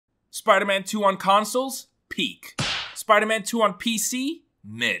Spider-Man 2 on consoles? Peak. Spider-Man 2 on PC?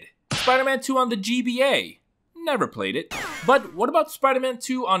 Mid. Spider-Man 2 on the GBA? Never played it. But what about Spider-Man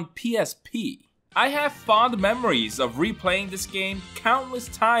 2 on PSP? I have fond memories of replaying this game countless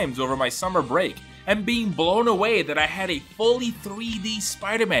times over my summer break and being blown away that I had a fully 3D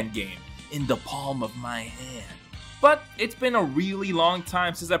Spider-Man game in the palm of my hand. But it's been a really long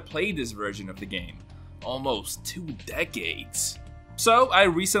time since I played this version of the game. Almost 2 decades. So I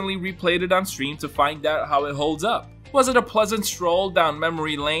recently replayed it on stream to find out how it holds up. Was it a pleasant stroll down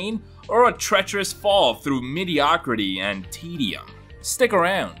memory lane or a treacherous fall through mediocrity and tedium? Stick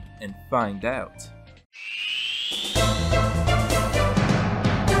around and find out.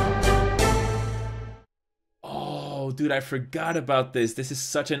 Oh, dude, I forgot about this. This is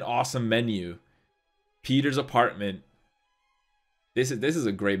such an awesome menu. Peter's apartment. This is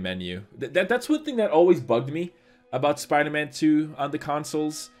a great menu. That's one thing that always bugged me about Spider-Man 2 on the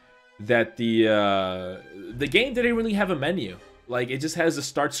consoles, that the game didn't really have a menu. Like, it just has a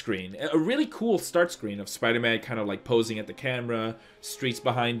start screen, a really cool start screen of Spider-Man kind of like posing at the camera, streets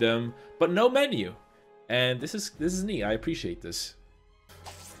behind him, but no menu. And this is neat. I appreciate this,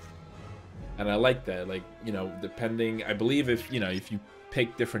 and I like that. Like, you know, depending, I believe if you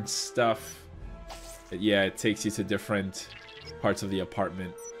pick different stuff, yeah, it takes you to different parts of the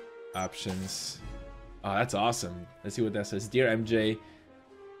apartment options. Oh, that's awesome. Let's see what that says. Dear MJ,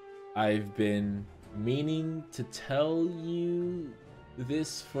 I've been meaning to tell you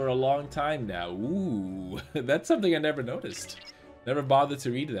this for a long time now. Ooh, that's something I never noticed. Never bothered to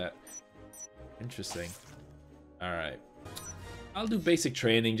read that. Interesting. All right. I'll do basic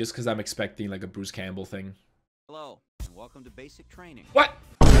training just because I'm expecting like a Bruce Campbell thing. Hello, and welcome to basic training. What?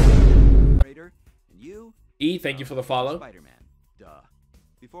 Raider, and you? E, thank you for the follow. Spider-Man. Duh.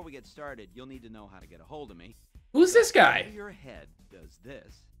 Before we get started, you'll need to know how to get a hold of me. Who's this guy? Your head does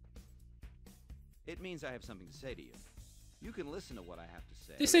this. It means I have something to say to you. You can listen to what I have to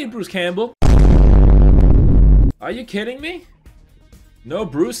say. This ain't Bruce Campbell. Are you kidding me? No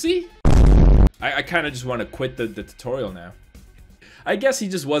Brucey? I kind of just want to quit the tutorial now. I guess he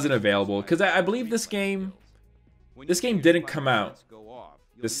just wasn't available because I believe this game didn't come out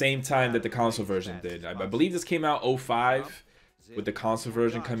the same time that the console version did. I believe this came out 05 with the console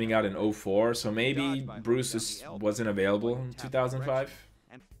version coming out in 04, so maybe Bruce wasn't available in 2005.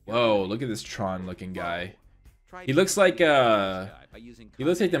 Whoa, look at this Tron looking guy. He looks like the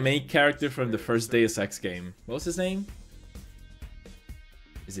main character from the first Deus Ex game. What was his name?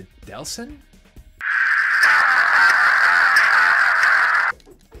 Is it Delson?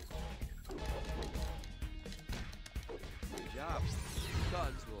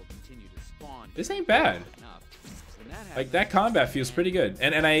 This ain't bad. Like, that combat feels pretty good.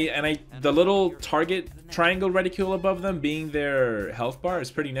 And the little target triangle reticule above them being their health bar is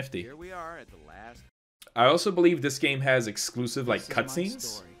pretty nifty. I also believe this game has exclusive like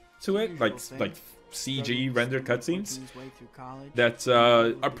cutscenes to it, like CG rendered cutscenes that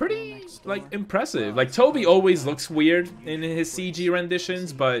are pretty like impressive. Like, Toby always looks weird in his CG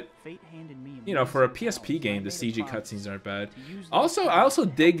renditions, but you know, for a PSP game, the CG cutscenes aren't bad. Also, I also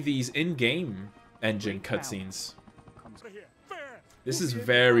dig these in-game engine cutscenes. This is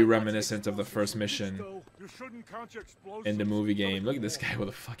very reminiscent of the first mission in the movie game. Look at this guy with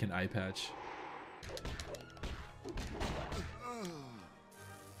a fucking eye patch.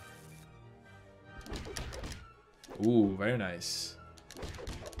 Ooh, very nice.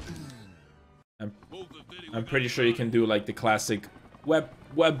 I'm pretty sure you can do like the classic web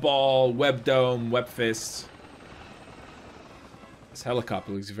ball, web dome, web fist. This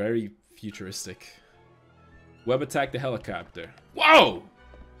helicopter looks very futuristic. Web attack the helicopter. Whoa!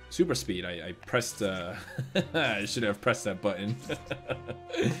 Super speed. I pressed I should have pressed that button.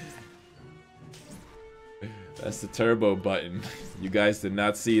 That's the turbo button. You guys did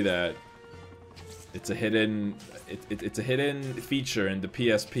not see that. It's a hidden it's a hidden feature in the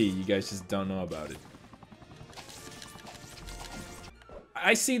PSP. You guys just don't know about it.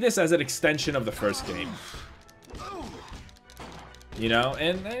 I see this as an extension of the first game. You know,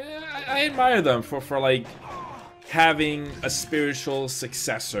 and I admire them for like having a spiritual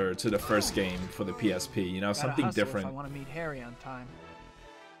successor to the first game for the PSP, you know, something different. I want to meet Harry on time.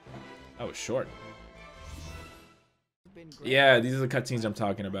 That was short. Yeah, these are the cutscenes I'm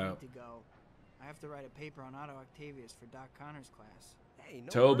talking about. I have to write a paper on Otto Octavius for Doc Connor's class. Hey, no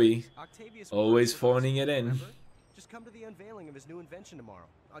Toby, Octavius always phoning it in. Just come to the unveiling of his new invention tomorrow.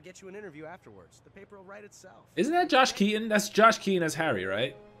 I'll get you an interview afterwards. The paper will write itself. Isn't that Josh Keaton? That's Josh Keaton as Harry,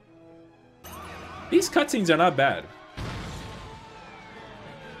 right? These cutscenes are not bad.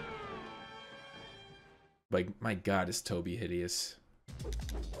 Like, my god, is Toby hideous.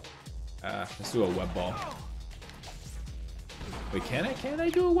 Let's do a web ball. Wait, can I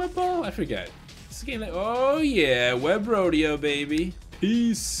do a web ball? I forget. This game, oh yeah, web rodeo, baby.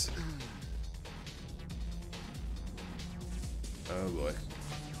 Peace. Oh boy.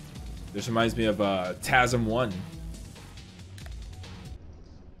 This reminds me of TASM 1.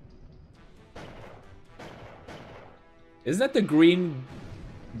 Isn't that the Green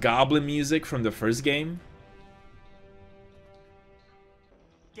Goblin music from the first game?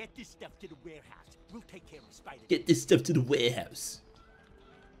 Get this stuff to the warehouse. We'll take care of Spider. Get this stuff to the warehouse.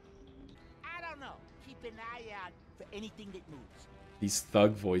 I don't know. Keep an eye out for anything that moves. These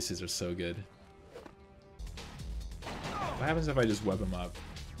thug voices are so good. What happens if I just web him up?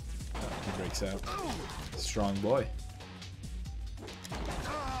 Oh, he breaks out. Strong boy.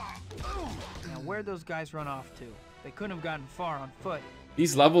 Now, where'd those guys run off to? They couldn't have gotten far on foot.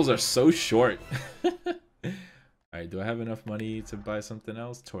 These levels are so short. Alright, do I have enough money to buy something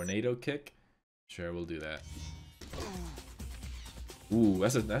else? Tornado kick? Sure, we'll do that. Ooh,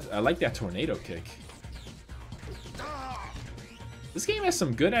 I like that tornado kick. This game has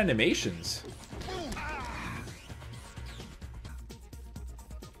some good animations.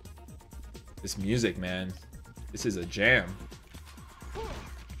 This music, man. This is a jam.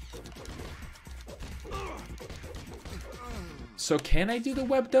 So can I do the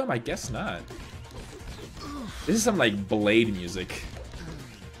web dome? I guess not. This is some like Blade music.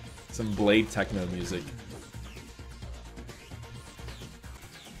 Some Blade techno music.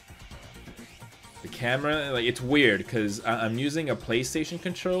 The camera, like, it's weird because I'm using a PlayStation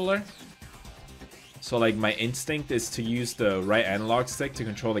controller. So like my instinct is to use the right analog stick to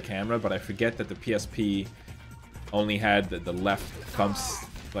control the camera, but I forget that the PSP only had the left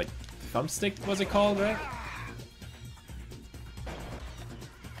thumbstick, was it called, right?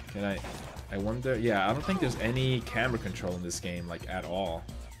 Can I wonder, yeah, I don't think there's any camera control in this game, like, at all.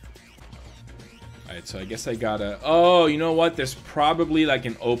 Alright, so I guess I gotta, oh, you know what? There's probably like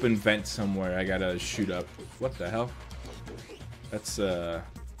an open vent somewhere I gotta shoot up. What the hell? That's a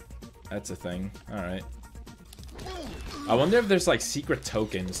thing. Alright. I wonder if there's like secret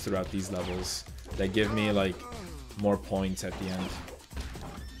tokens throughout these levels that give me like more points at the end.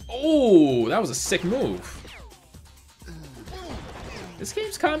 Oh, that was a sick move. This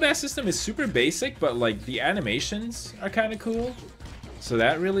game's combat system is super basic, but like the animations are kind of cool. So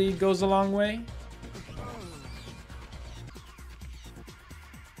that really goes a long way.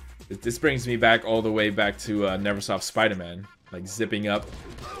 This brings me back all the way back to Neversoft Spider-Man, like zipping up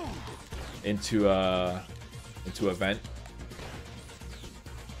into a vent.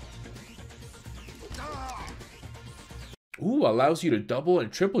 Ooh, allows you to double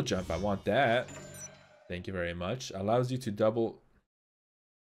and triple jump. I want that. Thank you very much. Allows you to double.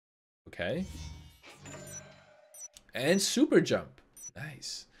 Okay. And super jump.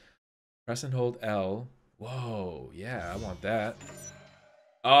 Nice. Press and hold L. Whoa, yeah, I want that.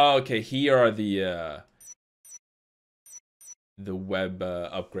 Oh, okay, here are the web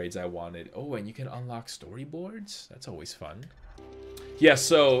upgrades I wanted. Oh, and you can unlock storyboards? That's always fun. Yeah,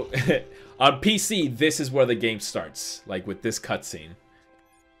 so on PC, this is where the game starts, like with this cutscene.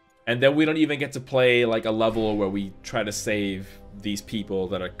 And then we don't even get to play like a level where we try to save these people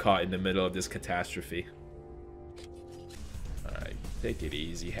that are caught in the middle of this catastrophe. Alright, take it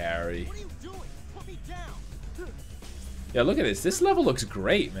easy, Harry. What are you doing? Put me down. Yeah, look at this. This level looks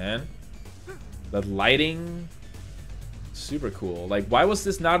great, man. The lighting, super cool. Like, why was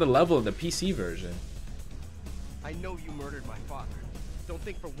this not a level in the PC version? I know you murdered my father. Don't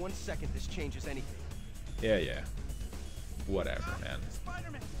think for 1 second this changes anything. Yeah. Whatever, man.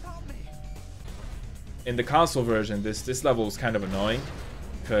 Spider-Man, help me. In the console version, this level was kind of annoying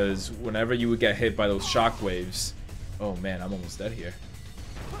because whenever you would get hit by those shockwaves, oh man, I'm almost dead here.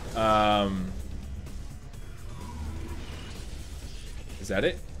 Is that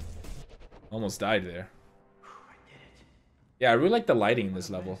it? Almost died there. I did it. Yeah, I really like the lighting in this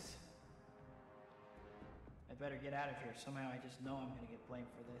level. I better get out of here. Somehow I just know I'm gonna get blamed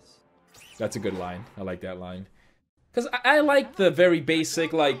for this. That's a good line. I like that line. Because I like the very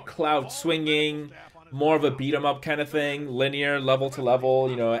basic, like, cloud swinging, more of a beat-em-up kind of thing, linear, level to level,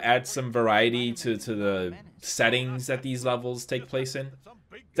 you know, add some variety to the settings that these levels take place in.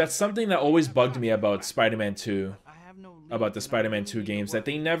 That's something that always bugged me about Spider-Man 2, about the Spider-Man 2 games, that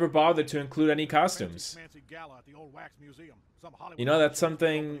they never bothered to include any costumes. You know, that's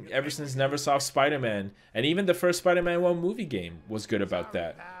something ever since Neversoft Spider-Man, and even the first Spider-Man 1 movie game was good about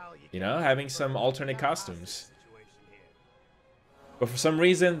that. You know, having some alternate costumes. But for some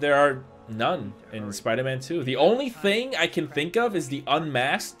reason, there are none in Spider-Man 2. The only thing I can think of is the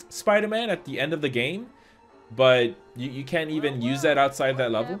unmasked Spider-Man at the end of the game. But you can't even use that outside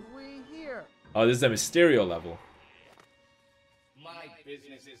that level. Oh, this is a Mysterio level. My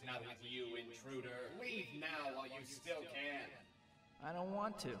business is not with you, intruder. Leave now while you still can. I don't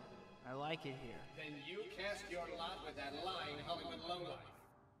want to. I like it here. Then you cast your lot with that lying Hollywood lowlife.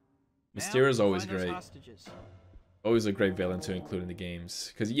 Mysterio's Now, always find those great. hostages. Always a great villain to include in the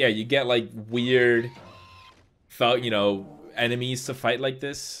games. Because, yeah, you get, like, weird, you know, enemies to fight like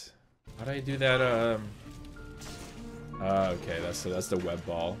this. How do I do that? Okay, that's the web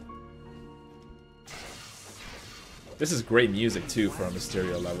ball. This is great music, too, for a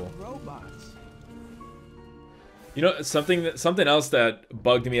Mysterio level. Robots. You know, something else that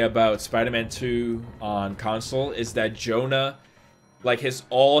bugged me about Spider-Man 2 on console is that Jonah... like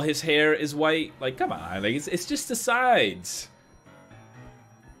all his hair is white. Like, come on, like it's just the sides.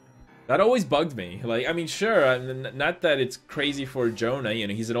 That always bugged me. Like, I mean, sure, not that it's crazy for Jonah. You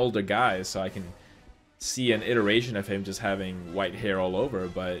know, he's an older guy, so I can see an iteration of him just having white hair all over.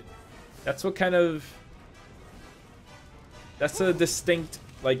 But that's what kind of that's a distinct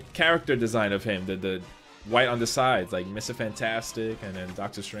like character design of him. The white on the sides, like Mr. Fantastic and then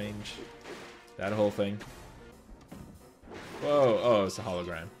Doctor Strange. That whole thing. Whoa, oh, it's a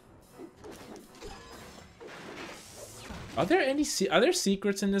hologram. Are there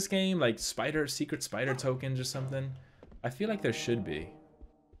secrets in this game? Like secret spider tokens or something? I feel like there should be.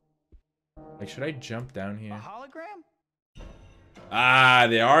 Like, should I jump down here? A hologram? Ah,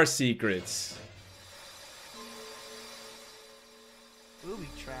 there are secrets. Booby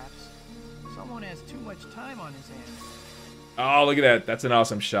traps. Someone has too much time on his hands. Oh, look at that. That's an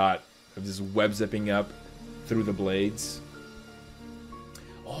awesome shot of this web zipping up through the blades.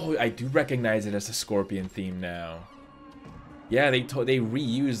 Oh, I do recognize it as a Scorpion theme now. Yeah, they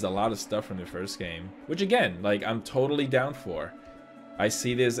reused a lot of stuff from the first game, which again, like, I'm totally down for. I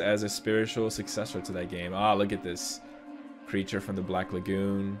see this as a spiritual successor to that game. Ah, look at this creature from the Black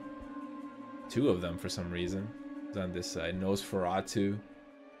Lagoon. Two of them for some reason. It's on this side. Nosferatu.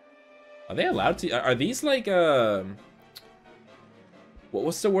 Are they allowed to? Are these like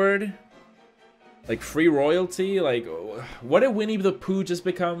what's the word? Like free royalty? Like, what did Winnie the Pooh just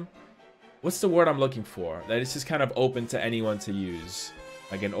become? What's the word I'm looking for? That it's just kind of open to anyone to use.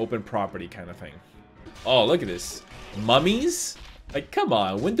 Like an open property kind of thing. Oh, look at this. Mummies? Like, come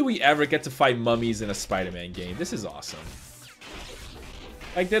on. When do we ever get to fight mummies in a Spider-Man game? This is awesome.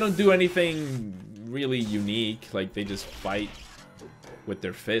 Like, they don't do anything really unique. Like, they just fight with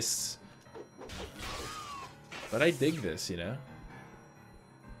their fists. But I dig this, you know?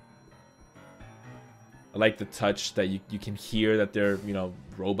 I like the touch that you can hear that they're, you know,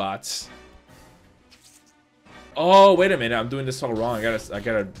 robots. Oh, wait a minute. I'm doing this all wrong. I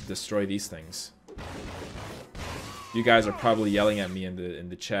gotta destroy these things. You guys are probably yelling at me in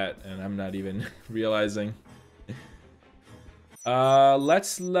the chat, and I'm not even realizing.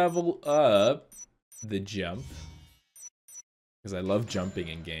 Let's level up the jump. Because I love jumping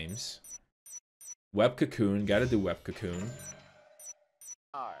in games. Web Cocoon. Gotta do Web Cocoon.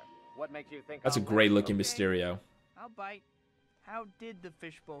 What makes you think That's a great looking Mysterio. I'll bite. How did the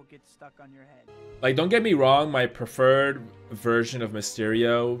fishbowl get stuck on your head? Like, don't get me wrong, my preferred version of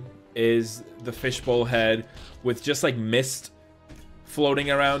Mysterio is the fishbowl head with just like mist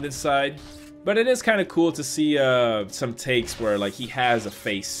floating around inside. But it is kind of cool to see some takes where like he has a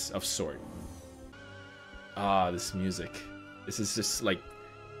face of sort. Ah, this music. This is just like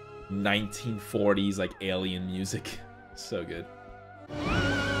 1940s like alien music. So good.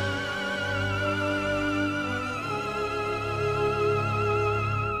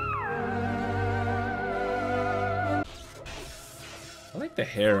 I like the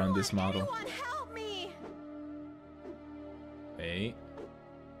hair on this model. Help me. Wait.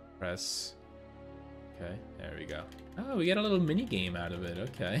 Press. Okay, there we go. Oh, we get a little mini game out of it.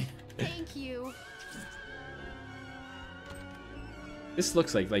 Okay. Thank you. This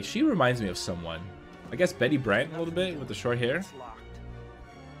looks like she reminds me of someone. I guess Betty Brant a little bit with the short hair.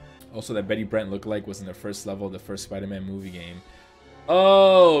 Also, that Betty Brant look-alike was in the first level of the first Spider-Man movie game.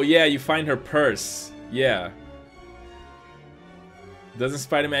 Oh, yeah, you find her purse. Yeah. Doesn't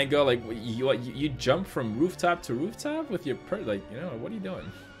Spider-Man go like you jump from rooftop to rooftop with your purse? Like, you know, what are you doing?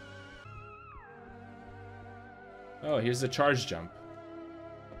 Oh, here's the charge jump.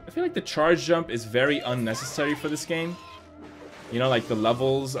 I feel like the charge jump is very unnecessary for this game. You know, like the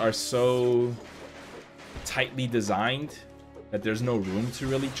levels are so tightly designed that there's no room to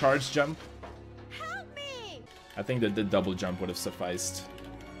really charge jump. Help me. I think that the double jump would have sufficed.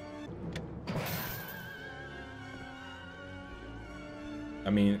 I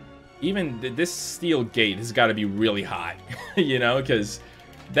mean, even this steel gate has got to be really hot, you know, because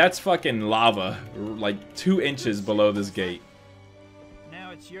that's fucking lava, like 2 inches below this gate. Now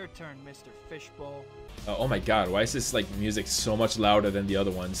it's your turn, Mr. Fishbowl. Oh my god, why is this like music so much louder than the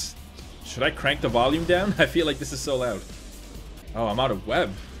other ones? Should I crank the volume down? I feel like this is so loud. Oh, I'm out of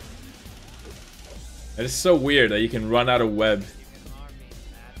web. It is so weird that you can run out of web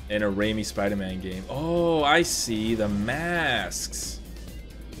in a Raimi Spider-Man game. Oh, I see. The masks.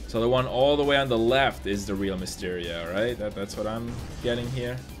 So the one all the way on the left is the real Mysterio, right? That's what I'm getting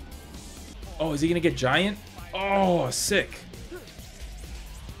here. Oh, is he gonna get giant? Oh, sick.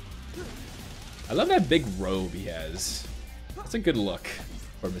 I love that big robe he has. That's a good look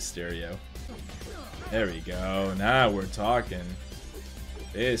for Mysterio. There we go. Now we're talking.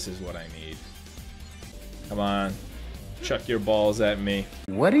 This is what I need. Come on. Chuck your balls at me.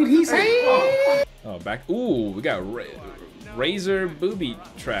 What did he say? Oh, back. Ooh, we got razor booby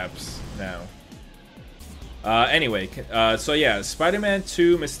traps now. Anyway, so yeah, Spider-Man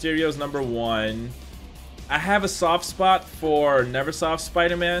 2, Mysterio's #1. I have a soft spot for Neversoft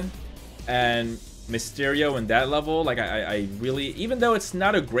Spider-Man and Mysterio in that level. Like, I really, even though it's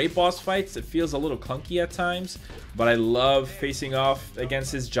not a great boss fight, it feels a little clunky at times, but I love facing off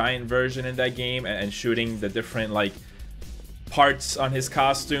against his giant version in that game and shooting the different, like, parts on his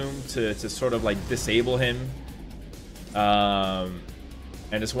costume to sort of, like, disable him.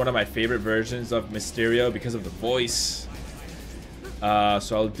 And it's one of my favorite versions of Mysterio because of the voice.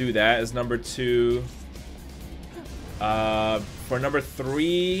 So I'll do that as #2. For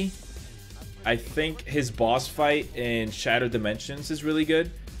 #3, I think his boss fight in Shadow Dimensions is really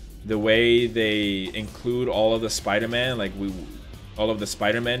good. The way they include all of the Spider-Man, like all of the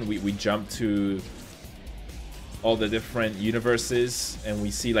Spider-Man, we jump to all the different universes and we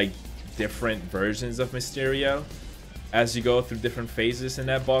see like different versions of Mysterio as you go through different phases in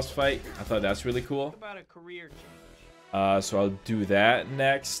that boss fight. I thought that's really cool. What about a career change? So I'll do that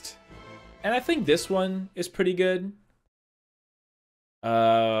next. And I think this one is pretty good.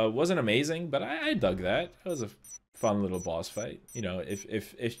 Wasn't amazing, but I dug that. It was a fun little boss fight. You know,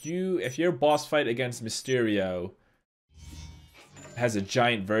 if your boss fight against Mysterio has a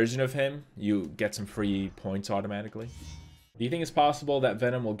giant version of him, you get some free points automatically. Do you think it's possible that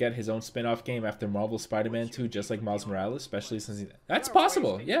Venom will get his own spin-off game after Marvel Spider-Man 2, just like Miles Morales, especially since he... That's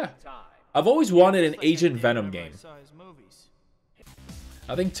possible, yeah. I've always wanted an Agent Venom game.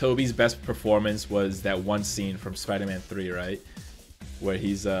 I think Tobey's best performance was that one scene from Spider-Man 3, right? Where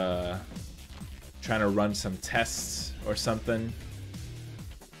he's trying to run some tests or something.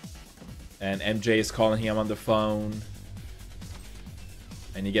 And MJ is calling him on the phone.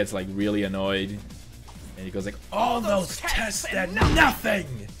 And he gets like really annoyed. And he goes like, all those tests and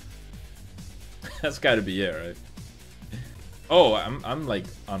nothing! That's gotta be it, right? Oh, I'm like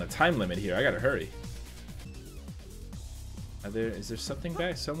on a time limit here. I gotta hurry. Is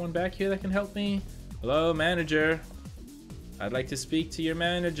there someone back here that can help me? Hello, manager. I'd like to speak to your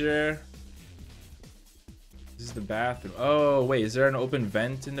manager. This is the bathroom. Oh, wait, is there an open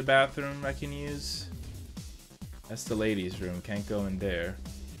vent in the bathroom I can use? That's the ladies' room. Can't go in there.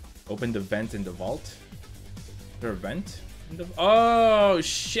 Open the vent in the vault. Is there a vent? Oh,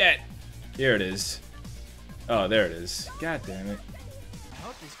 shit. Here it is. Oh, there it is. God damn it.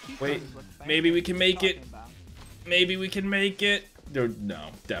 Wait, maybe we can make it. Maybe we can make it. No,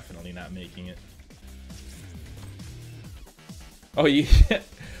 definitely not making it. Oh, yeah.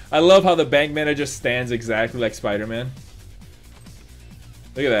 I love how the bank manager stands exactly like Spider-Man.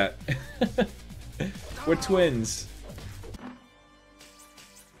 Look at that. We're twins.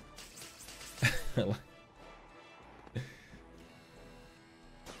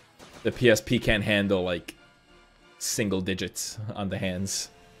 The PSP can't handle like single digits on the hands.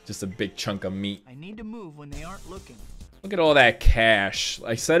 Just a big chunk of meat. I need to move when they aren't looking. Look at all that cash.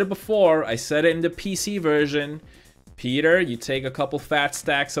 I said it before. I said it in the PC version. Peter, you take a couple fat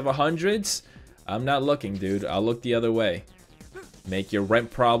stacks of 100s. I'm not looking, dude. I'll look the other way. Make your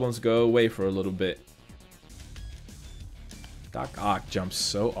rent problems go away for a little bit. Doc Ock jumps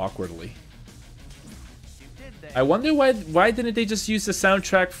so awkwardly. I wonder why didn't they just use the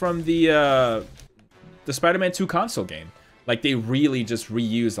soundtrack from the Spider-Man 2 console game? Like, they really just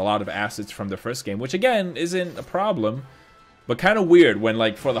reused a lot of assets from the first game, which again isn't a problem. But kind of weird when,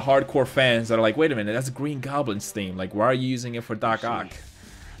 like, for the hardcore fans that are like, wait a minute, that's Green Goblin's theme. Like, why are you using it for Doc Ock?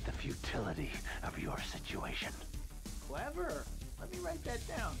 The futility of your situation. Clever. Let me write that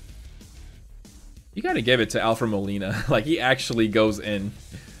down. You gotta give it to Alfred Molina. Like, he actually goes in.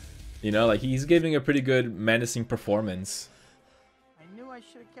 You know, like, he's giving a pretty good menacing performance. I knew I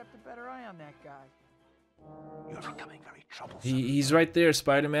should have kept a better eye on that guy. You're becoming very troublesome. He's right there,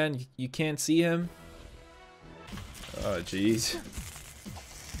 Spider-Man. You can't see him. Oh, jeez.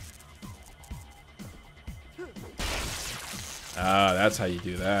 Ah, that's how you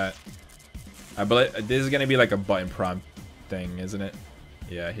do that. I believe this is gonna be like a button prompt thing, isn't it?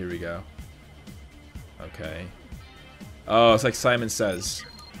 Yeah, here we go. Okay. Oh, it's like Simon Says.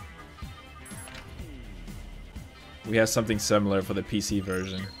 We have something similar for the PC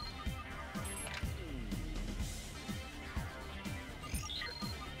version.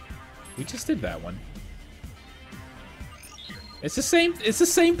 We just did that one. It's the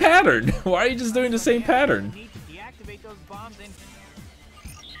same pattern. Why are you just doing the same pattern?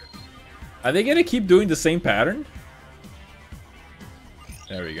 Are they gonna keep doing the same pattern?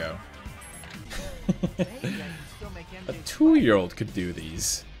 There we go. A 2-year-old could do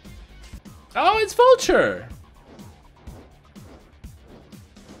these. Oh, it's Vulture!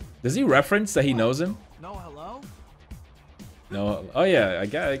 Does he reference that he knows him? No, hello? No. Oh yeah, I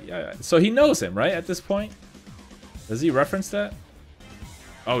got. Yeah. So he knows him, right? At this point, does he reference that?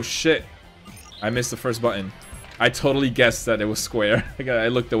 Oh shit! I missed the first button. I totally guessed that it was square. I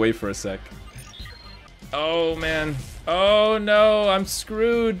looked away for a sec. Oh man. Oh no, I'm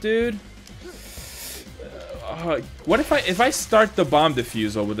screwed, dude. What if I start the bomb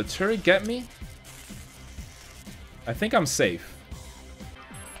diffusal? Will the turret get me? I think I'm safe.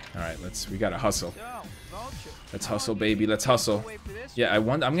 All right, we gotta hustle. Let's hustle, baby. Let's hustle. Yeah, I'm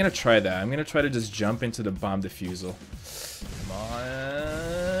gonna try that. I'm gonna try to just jump into the bomb diffusal. Come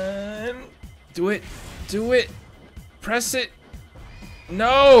on. Do it. Do it. Press it.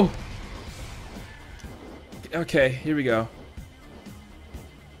 No. Okay, here we go.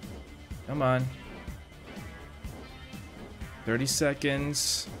 Come on. 30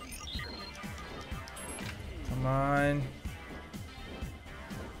 seconds. Come on.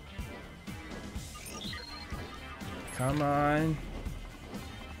 Come on.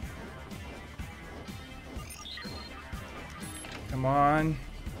 Come on.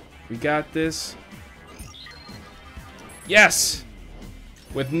 We got this. Yes!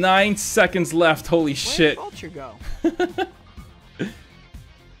 With 9 seconds left, holy shit. Where'd Vulture go?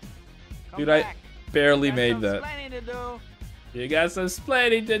 Dude, I barely made that. You got some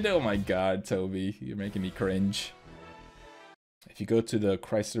splaining to do. Oh my god, Toby. You're making me cringe. If you go to the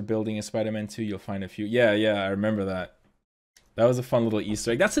Chrysler building in Spider-Man 2, you'll find a few. Yeah, I remember that. That was a fun little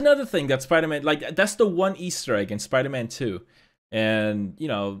Easter egg. That's another thing that Spider-Man, like, that's the one Easter egg in Spider-Man 2. And, you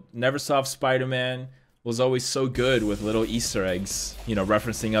know, Neversoft Spider-Man was always so good with little Easter eggs, you know,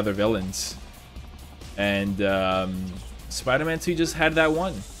 referencing other villains. And Spider-Man 2 just had that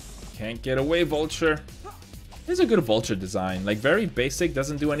one. Can't get away, Vulture. It's a good Vulture design. Like, very basic,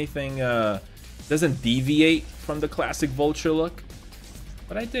 doesn't do anything, doesn't deviate from the classic Vulture look.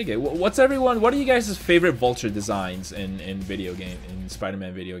 But I dig it. What are you guys' favorite Vulture designs in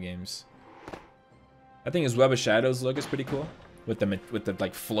Spider-Man video games? I think his Web of Shadows look is pretty cool. With the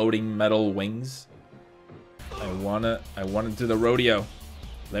like floating metal wings. I wanna do the rodeo.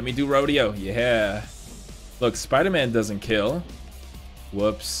 Let me do rodeo. Yeah. Look, Spider-Man doesn't kill.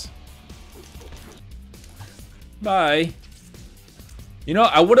 Whoops. Bye. You know,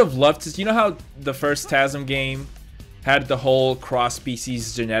 I would have loved to. You know how the first TASM game had the whole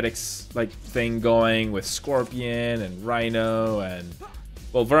cross-species genetics like thing going with Scorpion and Rhino and,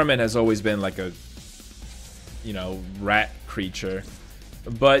 well, Vermin has always been like a, you know, rat creature,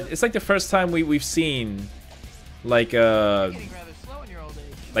 but it's like the first time we've seen like Rhino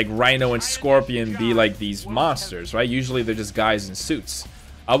and Scorpion be like these monsters, right? Usually they're just guys in suits.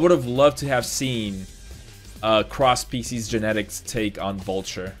 I would have loved to have seen cross-species genetics take on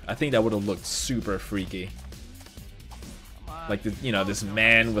Vulture. I think that would have looked super freaky. Like, you know, this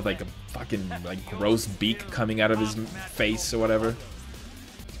man with like a fucking like gross beak coming out of his face or whatever.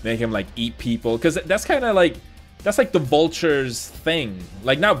 Make him like eat people, because that's kind of like, that's like the Vulture's thing.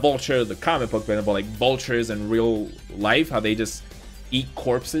 Like, not Vulture the comic book, but like Vultures in real life, how they just eat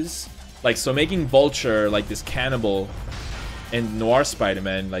corpses. Like, so making Vulture like this cannibal in Noir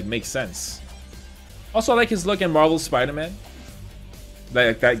Spider-Man like makes sense. Also, I like his look in Marvel Spider-Man.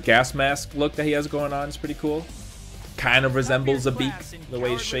 Like that gas mask look that he has going on is pretty cool. Kind of resembles a beak, the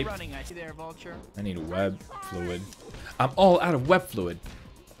way it's shaped. I need web fluid. I'm all out of web fluid.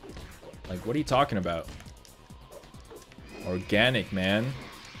 Like, what are you talking about? Organic, man.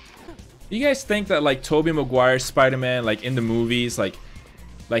 You guys think that like Tobey Maguire's Spider-Man, like in the movies, like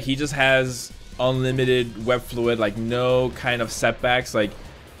he just has unlimited web fluid, like no kind of setbacks? Like,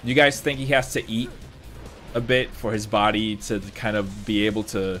 you guys think he has to eat a bit for his body to kind of be able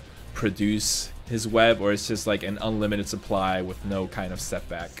to produce his web, or it's just like an unlimited supply with no kind of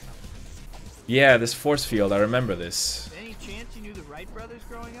setback? Yeah, this force field, I remember this. Any chance you knew the Wright brothers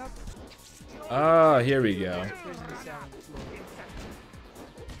growing up? Ah, here we go.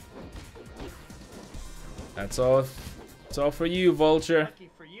 That's all. It's all for you, Vulture. Lucky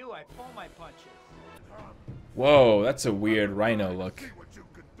for you, I pull my punches. Whoa, that's a weird rhino look.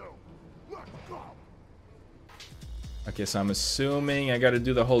 Okay, so I'm assuming I gotta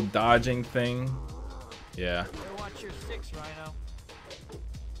do the whole dodging thing. Yeah. Better watch your six, Rhino.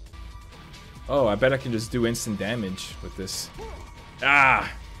 Oh, I bet I can just do instant damage with this. Ah!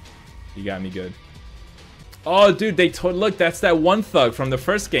 You got me good. Oh, dude, they look, that's that one thug from the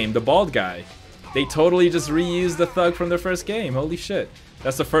first game, the bald guy. They totally just reused the thug from the first game. Holy shit.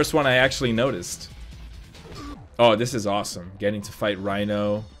 That's the first one I actually noticed. Oh, this is awesome. Getting to fight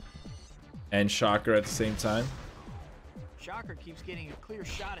Rhino and Shocker at the same time. Shocker keeps getting a clear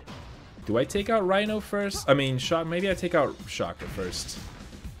shot at me. Do I take out Rhino first? I mean, maybe I take out Shocker first.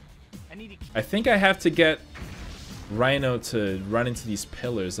 I think I have to get Rhino to run into these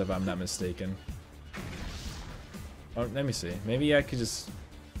pillars, if I'm not mistaken. Oh, let me see. Maybe I could just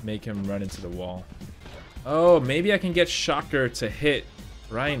make him run into the wall. Oh, maybe I can get Shocker to hit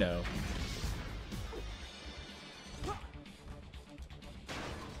Rhino.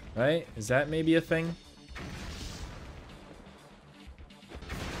 Right? Is that maybe a thing?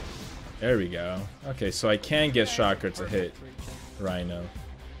 There we go. Okay, so I can get Shocker to hit Rhino.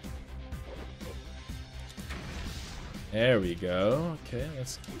 There we go. Okay,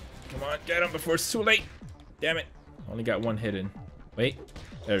 let's... Come on, get him before it's too late. Damn it. Only got one hidden. Wait.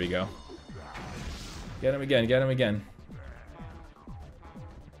 There we go. Get him again, get him again.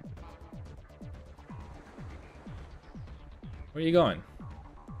 Where are you going?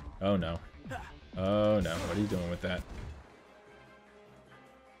 Oh no. Oh no, what are you doing with that?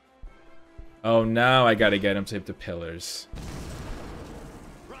 Oh, now I gotta get him to hit the pillars.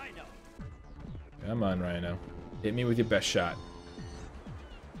 Come on, Rhino. Hit me with your best shot.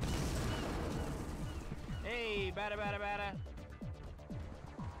 Hey, bada bada bada.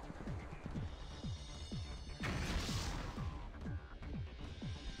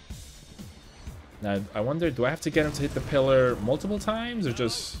 Now, I wonder, do I have to get him to hit the pillar multiple times or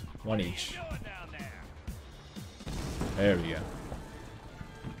just one each? There we go.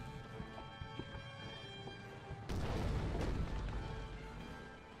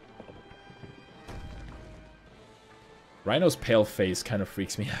 Rhino's pale face kind of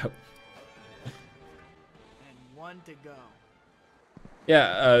freaks me out. And one to go.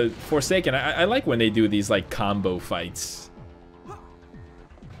 Yeah, Forsaken, I like when they do these like combo fights.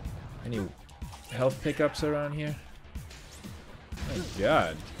 Any health pickups around here? Oh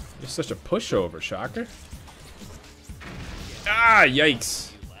god, you're such a pushover, Shocker. Ah,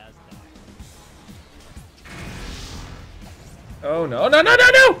 yikes. Oh no, no, no, no,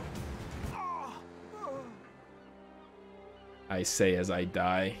 no! I say as I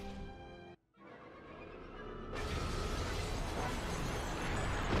die.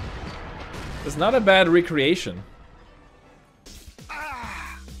 It's not a bad recreation.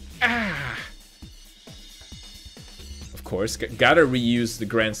 Of course, gotta reuse the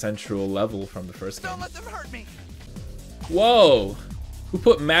Grand Central level from the first game. Don't let them hurt me. Whoa! Who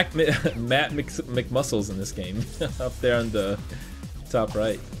put Matt McMuscles in this game? Up there on the top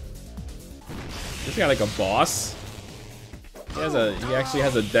right. This guy like a boss. He actually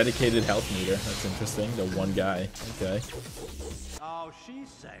has a dedicated health meter. That's interesting. The one guy. Okay. Oh, she's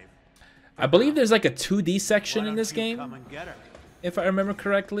safe. I believe there's like a 2D section in this game. Come and get her. If I remember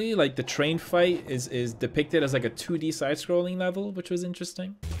correctly, like the train fight is depicted as like a 2D side-scrolling level, which was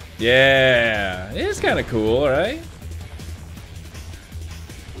interesting. Yeah, it's kind of cool, right?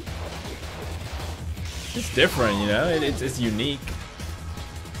 It's different, you know. It's unique.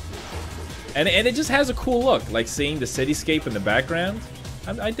 And it just has a cool look, like seeing the cityscape in the background.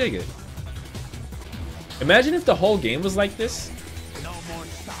 I dig it. Imagine if the whole game was like this.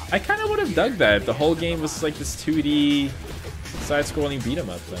 I kind of would have dug that if the whole game was like this 2D side-scrolling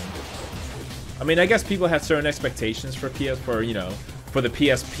beat-em-up thing. I mean, I guess people had certain expectations for the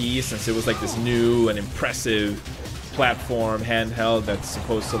PSP, since it was like this new and impressive platform handheld that's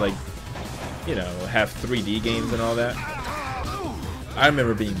supposed to, like, you know, have 3D games and all that. I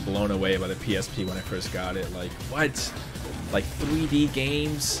remember being blown away by the PSP when I first got it. Like, what? Like 3D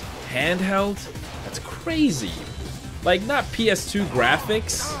games? Handheld? That's crazy. Like, not PS2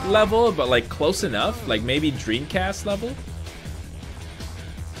 graphics level, but like close enough. Like maybe Dreamcast level.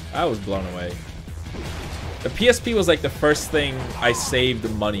 I was blown away. The PSP was like the first thing I saved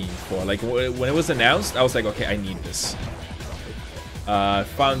money for. Like when it was announced, I was like, okay, I need this.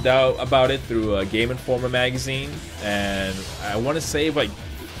 Found out about it through a Game Informer magazine, and I want to save like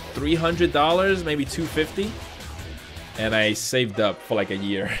 $300, maybe $250, and I saved up for like a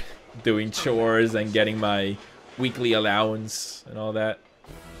year, doing chores and getting my weekly allowance and all that.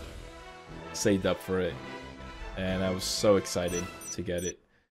 Saved up for it. and I was so excited to get it.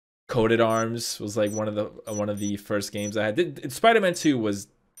 Coated Arms was like one of the first games I had. Spider-Man 2 was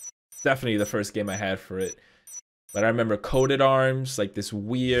definitely the first game I had for it. But I remember Coated Arms, like this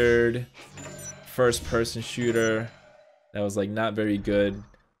weird first-person shooter that was like not very good,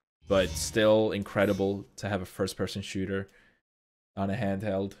 but still incredible to have a first-person shooter on a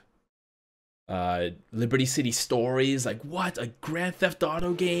handheld. Liberty City Stories, like what? A Grand Theft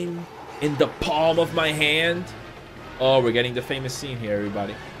Auto game in the palm of my hand? Oh, we're getting the famous scene here,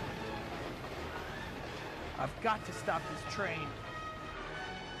 everybody. I've got to stop this train.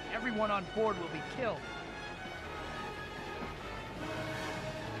 Everyone on board will be killed.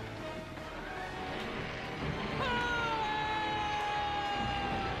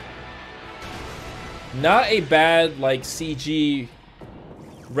 Not a bad like CG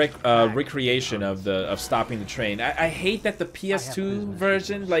recreation of stopping the train. I hate that the PS2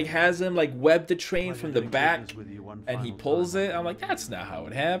 version like has him like web the train from the back and he pulls it. I'm like, that's not how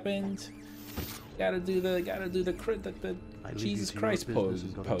it happened. Gotta do the Jesus Christ pose.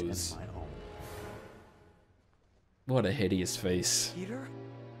 What a hideous face. Peter,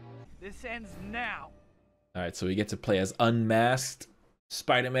 this ends now. All right, so we get to play as unmasked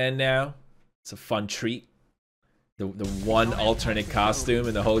Spider-Man now. It's a fun treat. The one alternate costume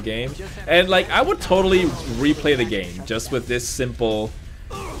in the whole game. And like I would totally replay the game just with this simple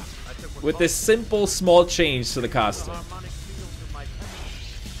small change to the costume.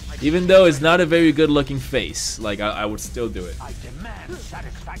 Even though it's not a very good looking face, like I would still do it. I demand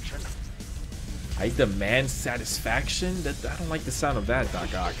satisfaction. I demand satisfaction? I don't like the sound of that,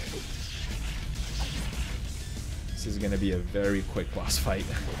 Doc Ock. This is gonna be a very quick boss fight.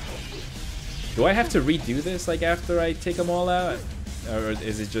 Do I have to redo this like after I take them all out? Or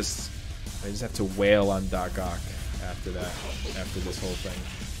is it just I just have to wail on Doc Ock after that, after this whole thing?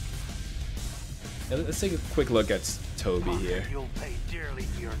 Now, let's take a quick look at Toby here. You'll pay dearly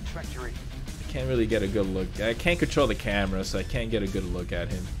for your treachery. I can't really get a good look. I can't control the camera, so I can't get a good look at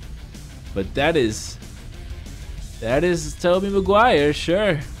him. But that is Tobey Maguire,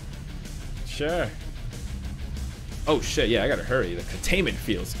 sure. Sure. Oh shit, yeah, I gotta hurry. The containment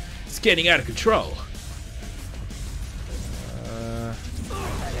field's it's getting out of control.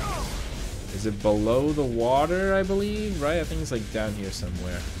 Is it below the water, I believe? Right? I think it's like down here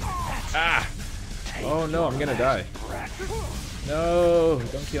somewhere. Ah! Oh no, I'm gonna die. No,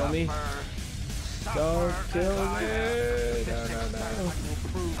 don't kill me. Don't kill me. No.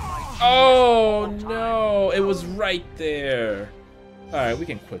 Oh no, it was right there. Alright, we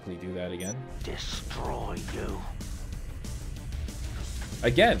can quickly do that again. Destroy you.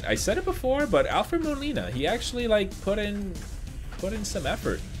 Again, I said it before, but Alfred Molina, he actually like put in some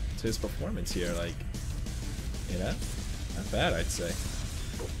effort to his performance here, like, you know, not bad, I'd say.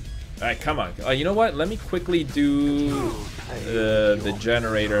 All right, come on. You know what? Let me quickly do the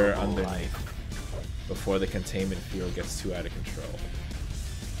generator underneath before the containment field gets too out of control.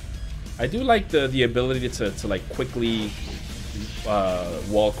 I do like the ability to like quickly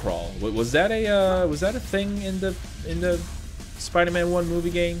wall crawl. Was that a thing in the Spider-Man 1 movie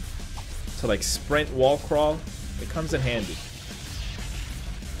game? To like sprint wall crawl? It comes in handy.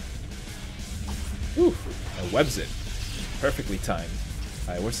 Whew, that webs it. Perfectly timed.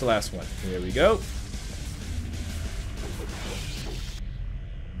 Alright, where's the last one? Here we go.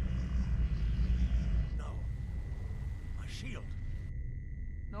 No. My shield.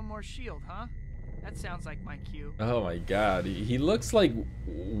 No more shield, huh? That sounds like my cue. Oh my god, he looks like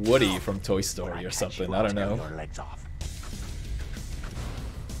Woody from Toy Story or something. I don't know. Your legs off.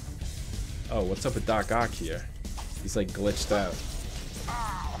 Oh, what's up with Doc Ock here? He's like glitched out.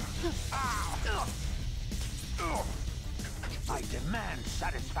 I demand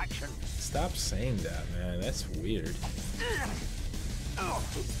satisfaction. Stop saying that, man. That's weird.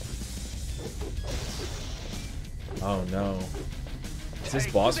 Oh no. Is this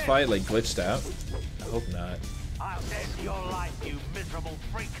boss fight like glitched out? I hope not. I'll end your life, you miserable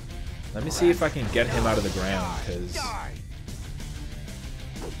freak. Let me see if I can get him out of the ground, because...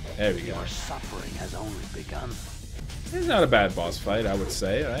 There we go. Your suffering has only begun. It's not a bad boss fight, I would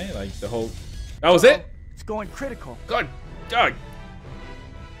say, right? Like the whole... That was it? It's going critical. God,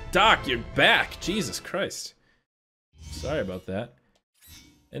 Doc, you're back. Jesus Christ. Sorry about that.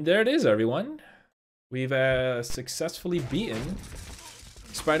 And there it is, everyone. We've successfully beaten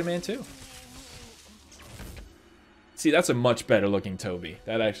Spider-Man 2. See, that's a much better looking Toby.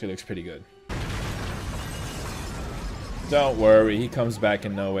 That actually looks pretty good. Don't worry, he comes back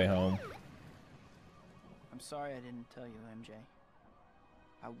in No Way Home. I'm sorry I didn't tell you, MJ.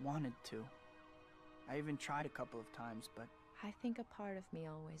 I wanted to. I even tried a couple of times, but... I think a part of me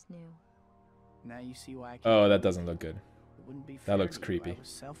always knew. Now you see why I can't. Oh, that doesn't look good. It wouldn't be That fair looks to you if creepy. I was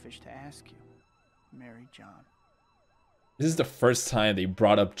selfish to ask you, marry John. This is the first time they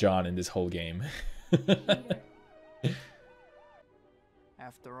brought up John in this whole game.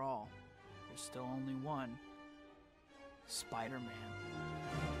 After all, there's still only one. Spider-Man.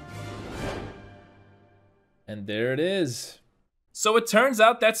 And there it is. So it turns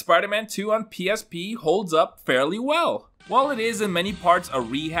out that Spider-Man 2 on PSP holds up fairly well. While it is in many parts a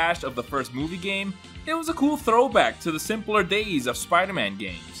rehash of the first movie game, it was a cool throwback to the simpler days of Spider-Man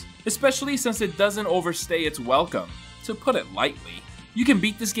games, especially since it doesn't overstay its welcome, to put it lightly. You can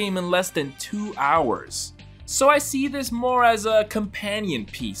beat this game in less than 2 hours. So I see this more as a companion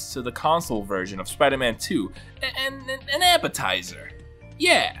piece to the console version of Spider-Man 2, and an appetizer.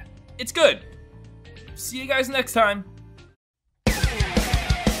 Yeah, it's good. See you guys next time.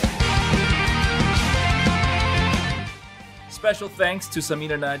 Special thanks to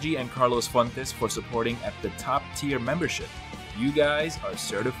Samira Naji and Carlos Fuentes for supporting at the top tier membership. You guys are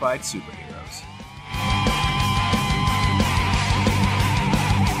certified superheroes.